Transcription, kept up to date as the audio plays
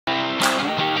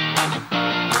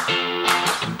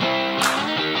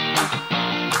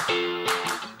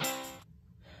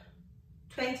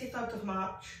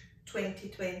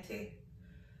2020.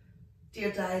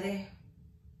 Dear diary,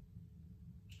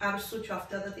 I was so chuffed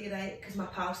the other day, right, because my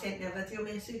pal sent me a video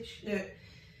message. Now,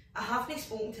 I haven't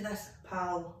spoken to this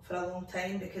pal for a long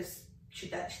time because she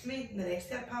ditched me and the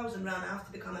rest of her pals and ran off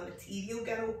to become a material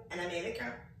girl in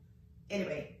America.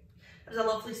 Anyway, it was a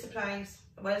lovely surprise.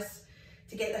 It was,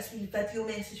 to get this wee video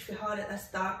message for her at this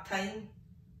dark time.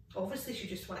 Obviously she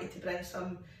just wanted to bring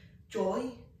some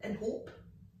joy and hope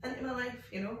into my life,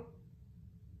 you know,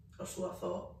 or so I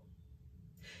thought.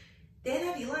 Then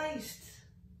I realised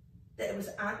that it was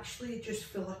actually just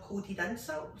full of coded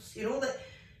insults, you know, that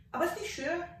I wasn't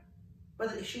sure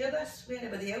whether to share this with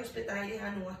anybody else, but diary,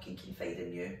 I know I can confide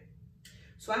in you.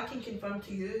 So I can confirm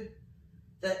to you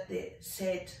that the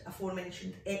said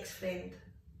aforementioned ex-friend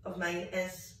of mine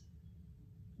is ...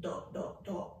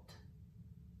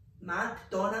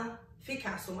 Mad-Donna for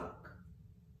Castlemilk.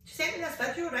 She sent me this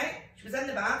video, right? She was in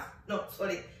the bath. No,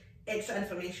 sorry, extra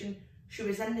information. She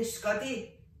was in the scuddy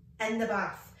in the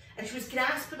bath. And she was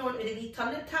grasping onto the wee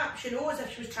turning taps, you know, as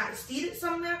if she was trying to steer it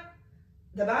somewhere.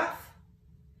 The bath.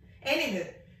 Anywho,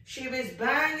 she was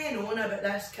banging on about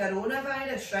this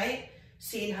coronavirus, right?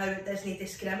 Saying how it doesn't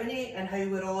discriminate and how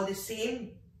we're all the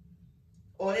same.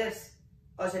 All us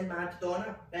in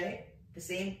Mad-Donna, right? The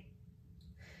same.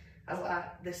 I was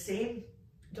like, the same.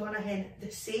 Donna hen,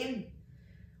 the same.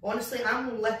 Honestly,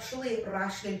 I'm literally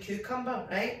rationing cucumber,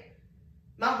 right?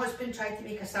 My husband tried to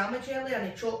make a sandwich earlier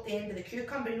and he chopped the end of the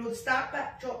cucumber, you know, the start bit,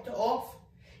 chopped it off.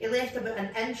 He left about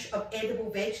an inch of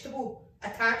edible vegetable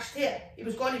attached to it. He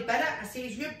was going to bin it. I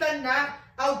says, you bin that,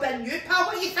 I'll bin you, pal.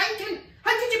 What are you thinking?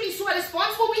 How could you be so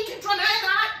irresponsible? We can run out of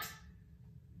that.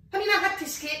 I mean, I had to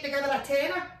scrape together a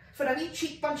tenner for a wee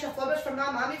cheap bunch of flowers from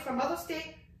my mammy for Mother's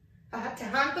Day. I had to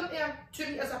hand them to her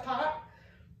 2 metres apart,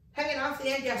 hanging off the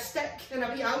end of a stick in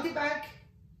a wee Aldi bag.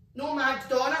 No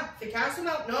Mad-Donna for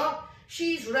Castlemilk, no.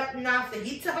 She's ripping off the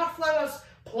heads of her flowers,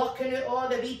 plucking out all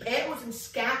the wee petals and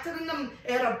scattering them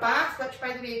in her bath, which,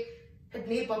 by the way, had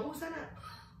no bubbles in it.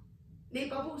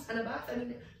 No bubbles in a bath. I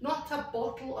mean, not a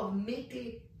bottle of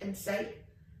matey in sight.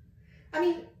 I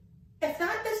mean, if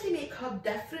that doesn't make her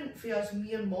different for us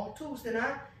mere mortals, then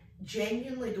I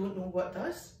genuinely don't know what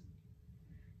does.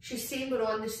 She's saying we're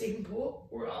on the same boat.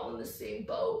 We're all in the same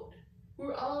boat.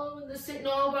 We're all in the same...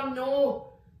 No, we're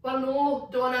no. We're no,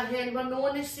 Donna hen. We're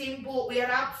not in the same boat. We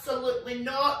are absolutely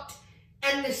not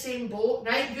in the same boat,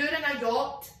 right? You're in a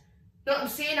yacht. Know what I'm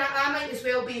saying? I might as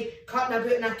well be cutting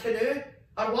about in a canoe.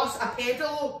 Or worse, a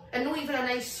pedalo. And not even a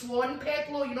nice swan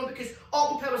pedalo, you know, because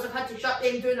Alton Towers have had to shut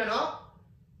them down and all.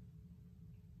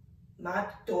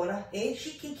 Mad-Donna, eh?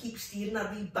 She can keep steering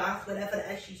her wee bath wherever it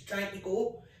is she's trying to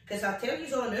go. Because I tell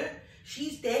you all now,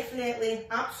 she's definitely,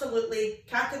 absolutely,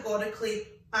 categorically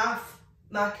off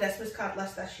my Christmas card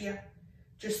list this year.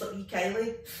 Just like wee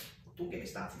Kylie. Don't get me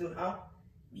started on her.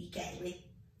 Wee Kylie.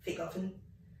 For Govan.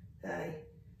 Aye.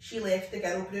 She left the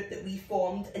girl group that we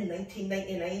formed in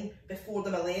 1999 before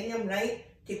the millennium, right?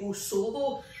 To go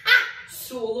solo. Ha!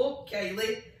 Solo,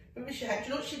 Kylie. Remember she hit, do you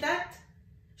know what she did?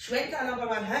 She went to a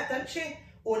 #1 hit, didn't she?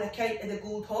 On account of the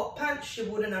gold hot pants she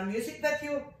wore in her music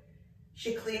video.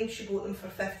 She claimed she got them for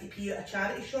 50p at a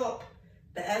charity shop.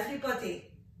 But everybody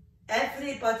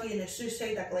in the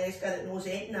Suicide of Glasgow that knows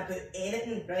anything about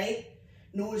anything, right,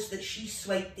 knows that she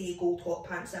swiped the gold hot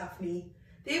pants off me.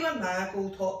 They were my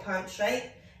gold hot pants,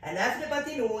 right? And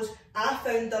everybody knows I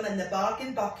found them in the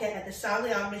bargain bucket at the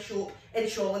Sally Army shop in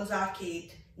Shawlands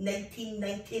Arcade,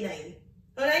 1999.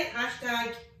 Alright,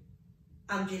 hashtag,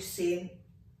 I'm just saying.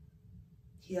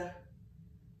 Here,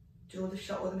 do you know they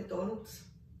shut all the McDonald's?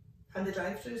 And the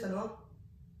drive-thrus and all.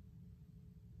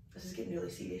 This is getting really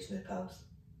serious now, pals.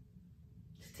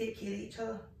 Just take care of each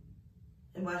other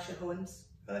and wash your hands,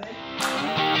 alright?